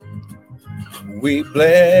We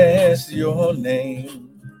bless your name.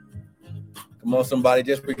 Come on, somebody,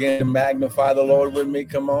 just begin to magnify the Lord with me.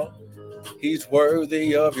 Come on. He's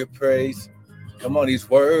worthy of your praise. Come on, he's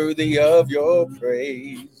worthy of your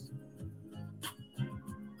praise.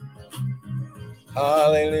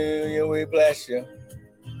 Hallelujah, we bless you.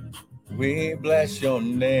 We bless your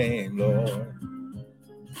name, Lord.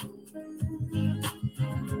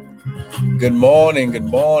 Good morning, good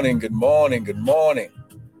morning, good morning, good morning.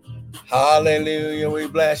 Hallelujah, we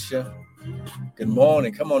bless you. Good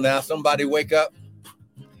morning. Come on now, somebody wake up.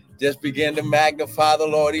 Just begin to magnify the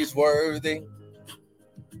Lord. He's worthy.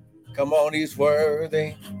 Come on, he's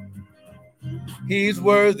worthy. He's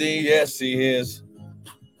worthy, yes, he is.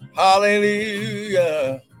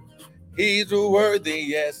 Hallelujah. He's worthy,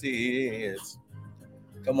 yes, he is.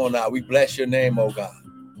 Come on now, we bless your name, oh God.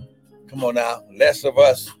 Come on now, less of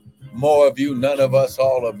us, more of you, none of us,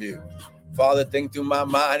 all of you. Father, think through my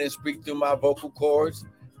mind and speak through my vocal cords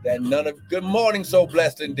that none of, good morning, so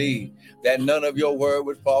blessed indeed, that none of your word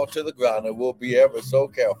would fall to the ground, and we'll be ever so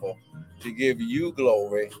careful to give you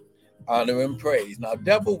glory, honor, and praise. Now,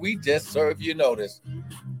 devil, we just serve you notice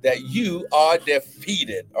that you are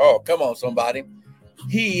defeated. Oh, come on, somebody.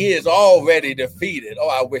 He is already defeated. Oh,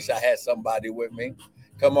 I wish I had somebody with me.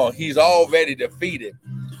 Come on, he's already defeated.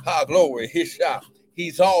 Ah, glory, his shot.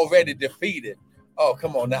 He's already defeated. Oh,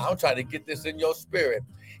 come on now. I'm trying to get this in your spirit.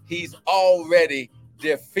 He's already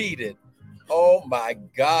defeated. Oh, my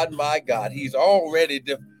God, my God. He's already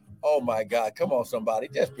oh, my God. Come on, somebody.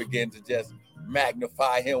 Just begin to just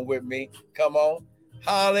magnify him with me. Come on.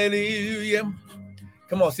 Hallelujah.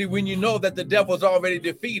 Come on. See, when you know that the devil's already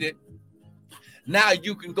defeated, now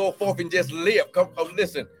you can go forth and just live. Come, oh,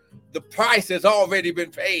 listen, the price has already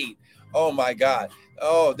been paid. Oh my God.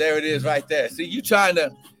 Oh, there it is right there. See, you trying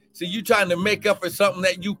to make up for something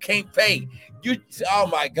that you can't pay. Oh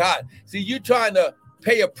my God. See, you trying to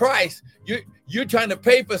pay a price. You're trying to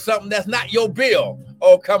pay for something that's not your bill.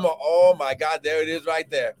 Oh, come on. Oh my God. There it is right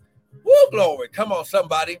there. Woo, glory. Come on,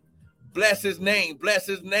 somebody. Bless his name. Bless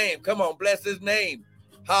his name. Come on, bless his name.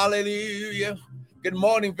 Hallelujah. Good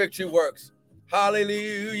morning, Victory Works.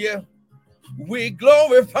 Hallelujah. We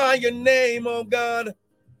glorify your name, oh God.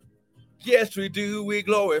 Yes, we do. We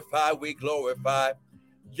glorify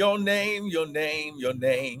your name, your name, your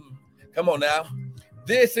name. Come on now.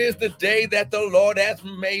 This is the day that the Lord has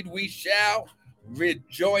made. We shall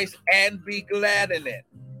rejoice and be glad in it.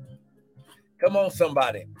 Come on,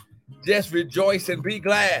 somebody. Just rejoice and be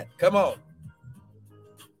glad. Come on.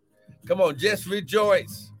 Come on, just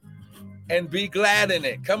rejoice and be glad in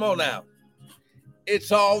it. Come on now.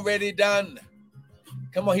 It's already done.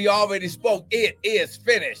 Come on, he already spoke. It is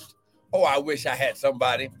finished. Oh, I wish I had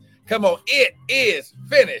somebody. Come on, it is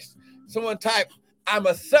finished. Someone type, I'm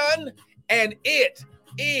a son and it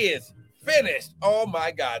is finished. Oh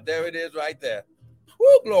my God, there it is right there.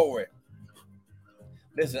 Woo, glory.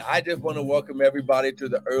 Listen, I just want to welcome everybody to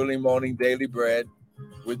the early morning daily bread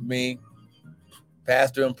with me,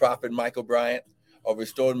 Pastor and Prophet Michael Bryant of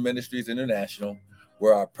Restored Ministries International,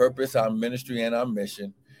 where our purpose, our ministry, and our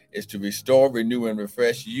mission is to restore, renew, and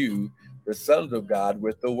refresh you, the sons of God,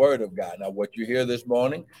 with the word of God. Now, what you hear this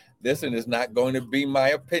morning, listen, is not going to be my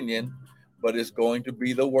opinion, but it's going to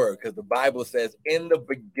be the word, because the Bible says, in the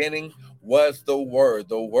beginning was the word.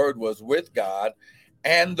 The word was with God,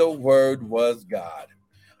 and the word was God.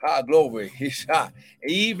 Ah, glory. He shot.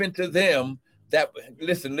 Even to them that,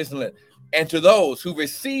 listen, and to those who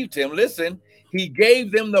received him, listen, he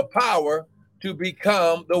gave them the power to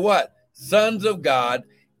become the what? Sons of God,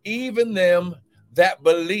 even them that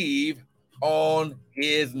believe on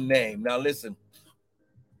his name. Now listen,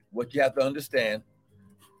 what you have to understand,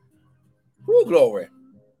 who glory,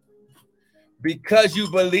 because you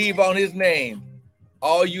believe on his name,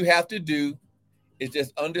 all you have to do is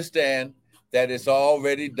just understand that it's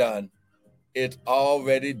already done. It's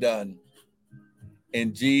already done.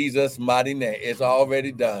 In Jesus' mighty name, it's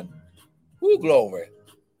already done. Who glory.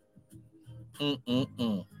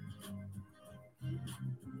 Mm-mm-mm.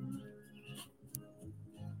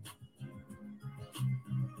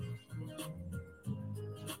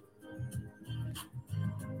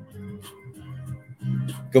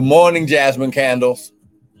 Good morning, Jasmine Candles.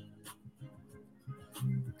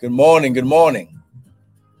 Good morning. Good morning.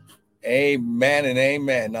 Amen and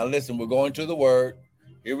amen. Now listen, we're going to the word.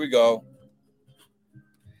 Here we go.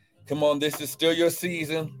 Come on, this is still your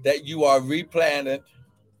season that you are replanted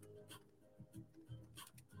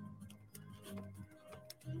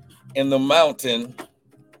in the mountain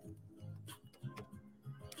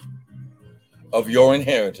of your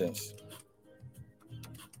inheritance.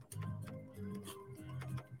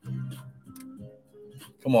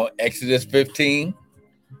 Come Come on, Exodus 15,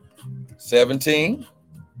 17,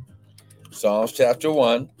 Psalms chapter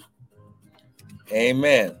 1.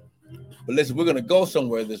 Amen. But listen, we're going to go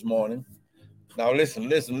somewhere this morning. Now listen.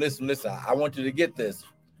 I want you to get this.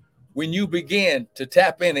 When you begin to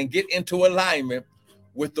tap in and get into alignment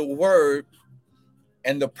with the word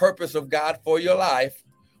and the purpose of God for your life,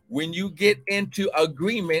 when you get into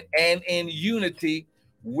agreement and in unity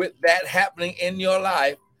with that happening in your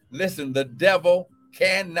life, listen, the devil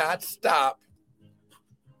cannot stop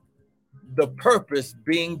the purpose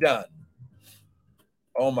being done.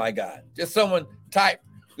 Oh my God. Just someone type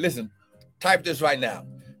this right now.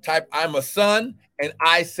 Type, I'm a son and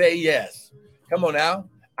I say yes. Come on now.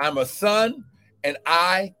 I'm a son and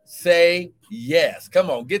I say yes. Come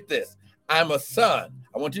on, get this. I'm a son.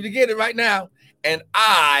 I want you to get it right now. And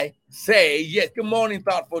I say yes. Good morning,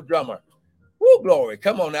 thoughtful drummer. Woo, glory.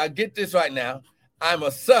 Come on now, get this right now. I'm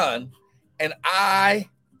a son and I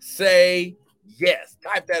say yes.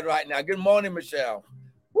 Type that right now. Good morning, Michelle.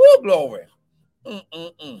 Woo, glory.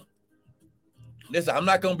 Listen, I'm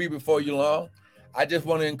not going to be before you long. I just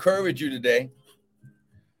want to encourage you today.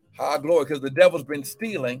 Glory, because the devil's been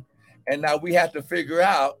stealing, and now we have to figure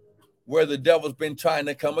out where the devil's been trying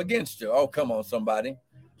to come against you. Oh, come on, somebody.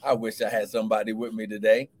 I wish I had somebody with me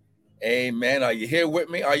today. Amen. Are you here with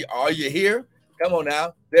me? Are you here? Come on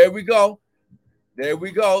now. There we go.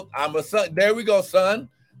 I'm a son. There we go, son.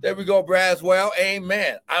 There we go, Braswell.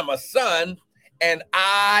 Amen. I'm a son, and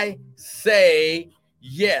I say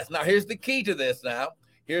yes. Now, here's the key to this now.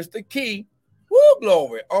 Here's the key. Woo,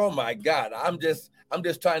 glory. Oh, my God. I'm just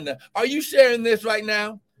trying to. Are you sharing this right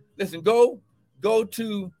now? Listen, go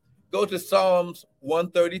to Psalms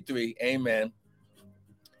 133. Amen.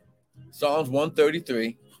 Psalms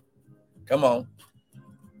 133. Come on.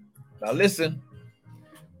 Now, listen.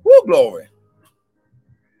 Woo, glory.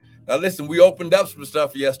 Now, listen, we opened up some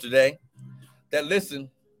stuff yesterday that,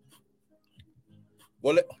 listen,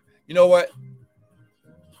 well, you know what?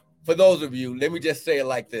 For those of you, let me just say it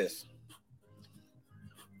like this.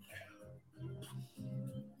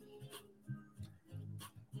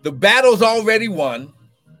 The battle's already won.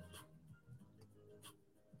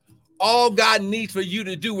 All God needs for you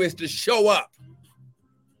to do is to show up.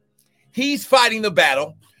 He's fighting the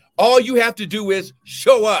battle. All you have to do is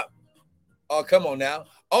show up. Oh, come on now.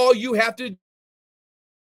 All you have to do,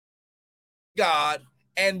 God,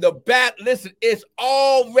 and the battle, listen, it's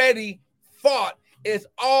already fought. It's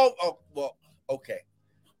all, oh, well, okay.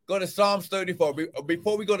 Go to Psalms 34.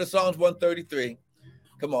 Before we go to Psalms 133,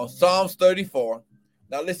 come on, Psalms 34.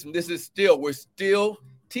 Now, listen, we're still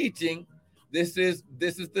teaching. This is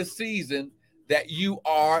the season that you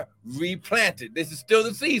are replanted. This is still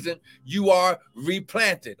the season you are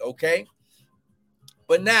replanted, okay?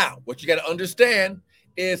 But now, what you got to understand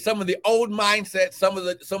is some of the old mindsets, some of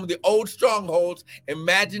the old strongholds,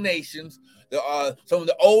 imaginations, some of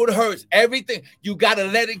the old hurts, everything. You got to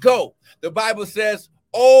let it go. The Bible says,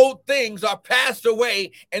 old things are passed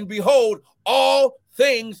away, and behold, all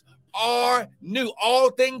things are new.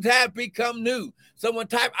 All things have become new. Someone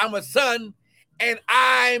type, I'm a son and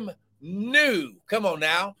I'm new. Come on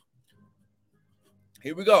now.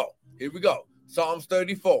 Here we go. Psalms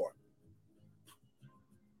 34.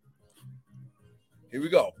 Here we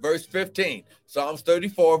go. Verse 15. Psalms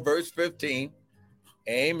 34, verse 15.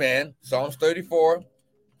 Amen. Psalms 34,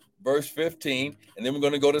 verse 15. And then we're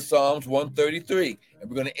going to go to Psalms 133. And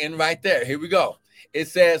we're going to end right there. Here we go. It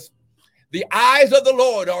says, the eyes of the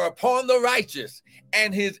Lord are upon the righteous,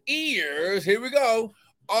 and his ears, here we go,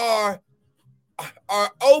 are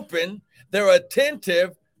open. They're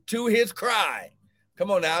attentive to his cry.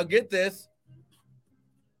 Come on now, get this.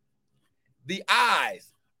 The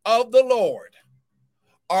eyes of the Lord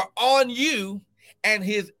are on you, and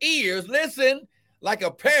his ears, listen, like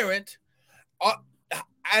a parent,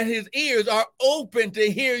 and his ears are open to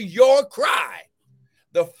hear your cry.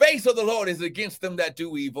 The face of the Lord is against them that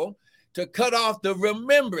do evil, to cut off the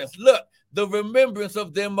remembrance. Look, the remembrance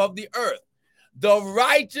of them of the earth. The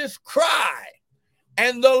righteous cry,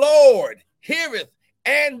 and the Lord heareth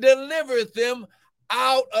and delivereth them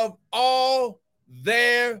out of all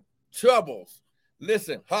their troubles.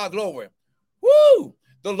 Listen, glory. Woo!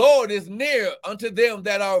 The Lord is near unto them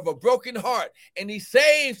that are of a broken heart, and he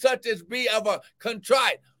saves such as be of a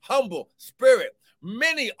contrite, humble spirit.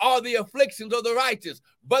 Many are the afflictions of the righteous,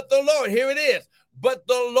 but the Lord, here it is, but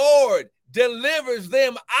the Lord delivers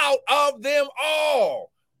them out of them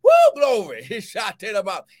all. Woo, glory. He shot it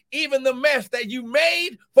about even the mess that you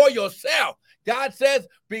made for yourself. God says,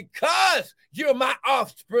 because you're my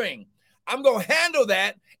offspring, I'm going to handle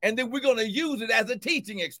that, and then we're going to use it as a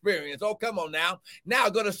teaching experience. Oh, come on now. Now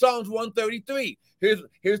go to Psalms 133.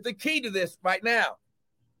 Here's the key to this right now.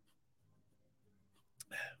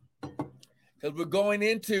 Because we're going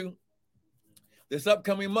into this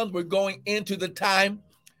upcoming month, we're going into the time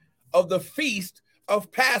of the feast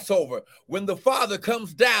of Passover, when the Father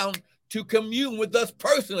comes down to commune with us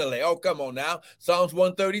personally. Oh, come on now. Psalms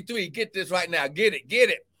 133. Get this right now. Get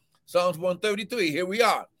it. Psalms 133. Here we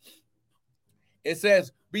are. It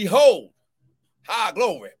says, behold,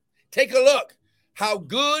 glory. Take a look how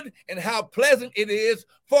good and how pleasant it is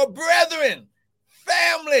for brethren,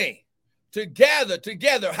 family, to gather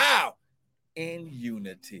together. How? In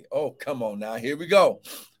unity. Oh, come on now. Here we go.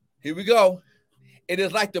 It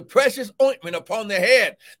is like the precious ointment upon the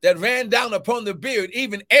head that ran down upon the beard,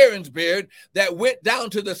 even Aaron's beard, that went down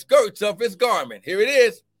to the skirts of his garment. Here it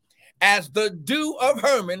is. As the dew of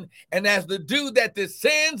Hermon, and as the dew that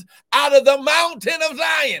descends out of the mountain of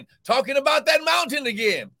Zion. Talking about that mountain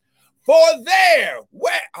again. For there,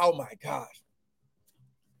 where, oh my gosh.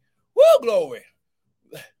 Woo, glory.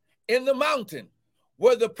 In the mountain,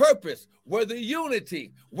 where the purpose, where the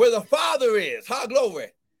unity, where the Father is.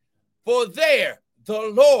 Glory. For there, the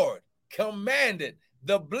Lord commanded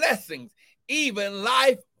the blessings, even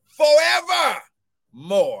life forever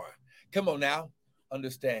more. Come on now,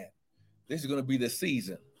 understand. This is going to be the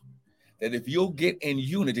season that if you'll get in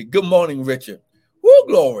unity, good morning, Richard. Woo,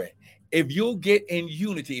 glory. If you'll get in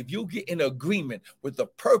unity, if you'll get in agreement with the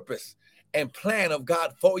purpose and plan of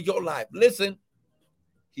God for your life, listen,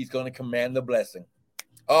 he's going to command the blessing.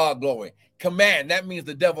 Oh, glory. Command. That means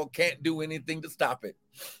the devil can't do anything to stop it.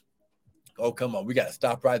 Oh, come on. We got to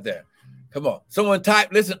stop right there. Come on. Someone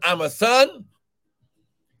type, listen, I'm a son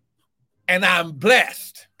and I'm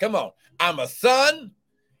blessed. Come on. I'm a son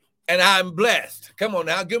and I'm blessed. Come on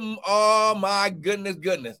now. Give them, oh, my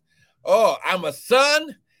goodness. Oh, I'm a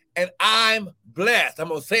son and I'm blessed. I'm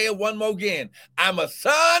going to say it one more again. I'm a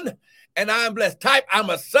son and I'm blessed. Type, I'm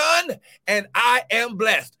a son and I am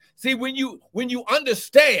blessed. See, when you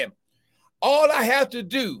understand, all I have to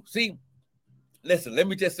do, see, listen, let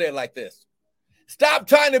me just say it like this. Stop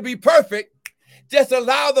trying to be perfect. Just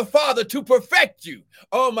allow the Father to perfect you.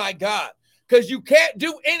 Oh, my God. Because you can't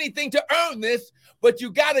do anything to earn this, but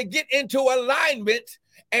you got to get into alignment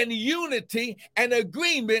and unity and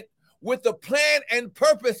agreement with the plan and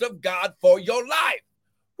purpose of God for your life.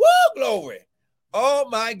 Woo, glory. Oh,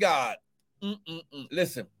 my God.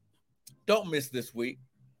 Listen, don't miss this week.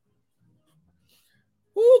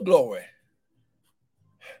 Woo, glory.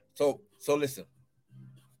 So listen.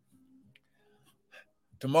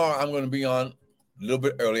 Tomorrow I'm going to be on a little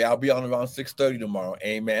bit early. I'll be on around 6:30 tomorrow.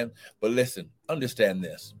 Amen. But listen, understand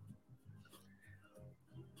this.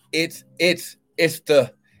 It's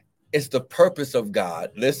the purpose of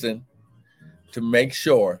God, listen, to make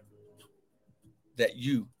sure that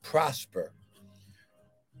you prosper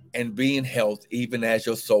and be in health even as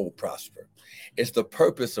your soul prosper. It's the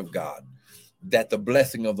purpose of God that the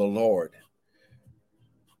blessing of the Lord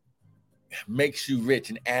makes you rich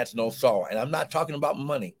and adds no sorrow. And I'm not talking about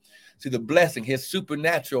money. See, the blessing, his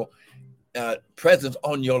supernatural presence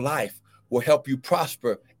on your life will help you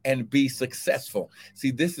prosper and be successful.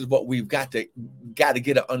 See, this is what we've got to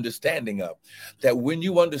get an understanding of. That when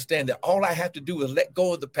you understand that all I have to do is let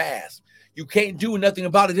go of the past. You can't do nothing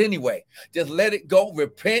about it anyway. Just let it go,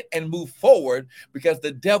 repent, and move forward, because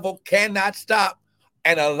the devil cannot stop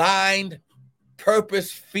an aligned,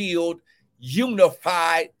 purpose-filled,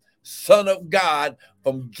 unified Son of God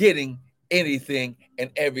from getting anything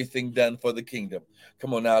and everything done for the kingdom.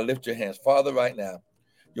 Come on now, lift your hands. Father, right now,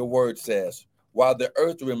 your word says, while the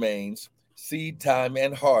earth remains, seed time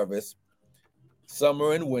and harvest,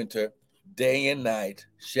 summer and winter, day and night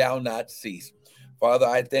shall not cease. Father,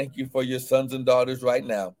 I thank you for your sons and daughters right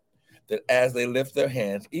now, that as they lift their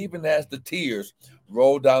hands, even as the tears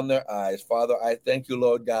roll down their eyes, Father, I thank you,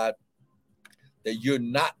 Lord God, that you're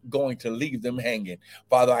not going to leave them hanging.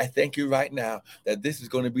 Father, I thank you right now that this is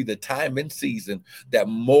going to be the time and season that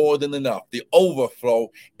more than enough, the overflow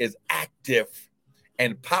is active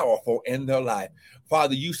and powerful in their life.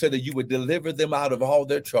 Father, you said that you would deliver them out of all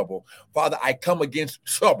their trouble. Father, I come against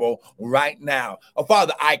trouble right now.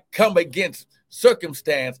 Father, I come against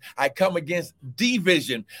circumstance. I come against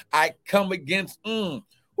division. I come against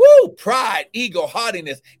pride, ego,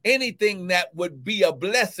 haughtiness, anything that would be a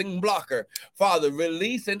blessing blocker. Father,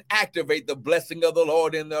 release and activate the blessing of the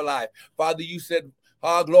Lord in their life. Father, you said,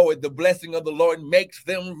 glory, the blessing of the Lord makes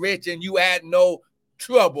them rich, and you add no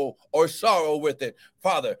trouble or sorrow with it.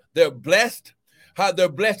 Father, they're blessed. They're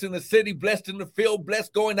blessed in the city, blessed in the field,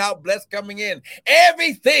 blessed going out, blessed coming in.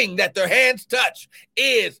 Everything that their hands touch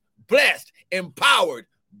is blessed, empowered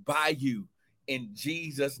by you in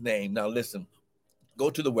Jesus' name. Now listen, go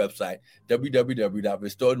to the website,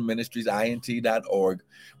 www.restoredministriesint.org.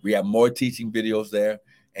 We have more teaching videos there.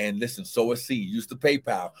 And listen, sow a seed, use the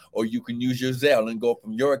PayPal, or you can use your Zelle and go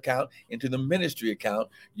from your account into the ministry account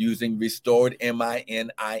using Restored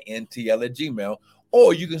MININTL at Gmail.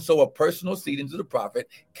 Or you can sow a personal seed into the Prophet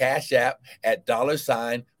Cash App at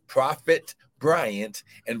 $Prophet Bryant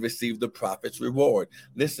and receive the Prophet's reward.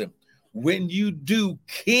 Listen, when you do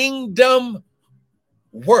kingdom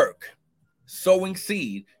work, sowing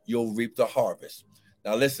seed, you'll reap the harvest.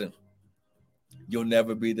 Now listen, you'll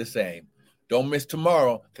never be the same. Don't miss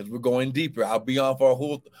tomorrow because we're going deeper. I'll be on for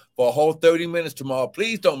a whole 30 minutes tomorrow.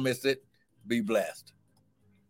 Please don't miss it. Be blessed.